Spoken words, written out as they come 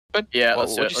Yeah,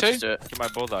 What'd you say? Let's do it. Get my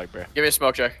bulldog, bro. Give me a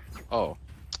smoke check. Oh.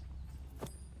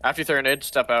 After you throw a nade,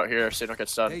 step out here so you don't get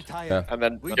stunned. Yeah. And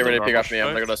then get ready to pick up me.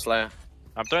 I'm gonna slay.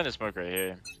 I'm throwing the smoke right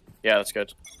here. Yeah, that's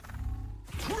good.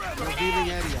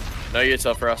 No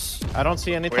util for us. I don't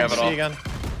see anything. have it C all. again.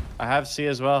 I have C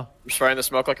as well. I'm spraying the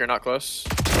smoke like you're not close.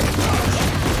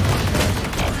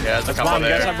 Yeah, it's a couple Bomb, you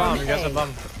guys there. have bomb. You guys have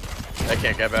bomb. They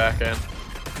can't get back in.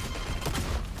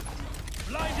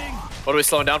 What are we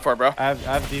slowing down for, bro? I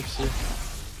have deep C. Yep.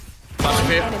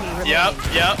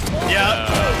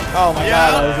 Oh my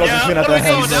god, I was about to spin at the Slowing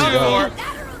hands. down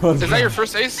for? Is that your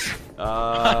first ace?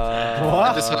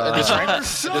 What? This rank?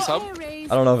 This hub? I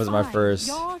don't know if it's my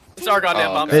first. It's our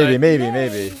goddamn bomb Maybe, site.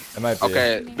 maybe. It might be.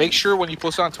 Okay, make sure when you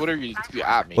post it on Twitter, you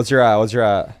at me. What's your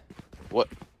at? What?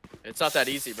 It's not that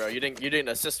easy, bro. You didn't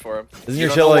assist for him. Isn't You your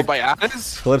don't shit know like what my ad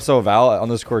is? Calypso Val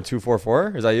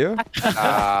 _244? Is that you?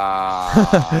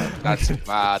 That's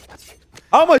mad. How much?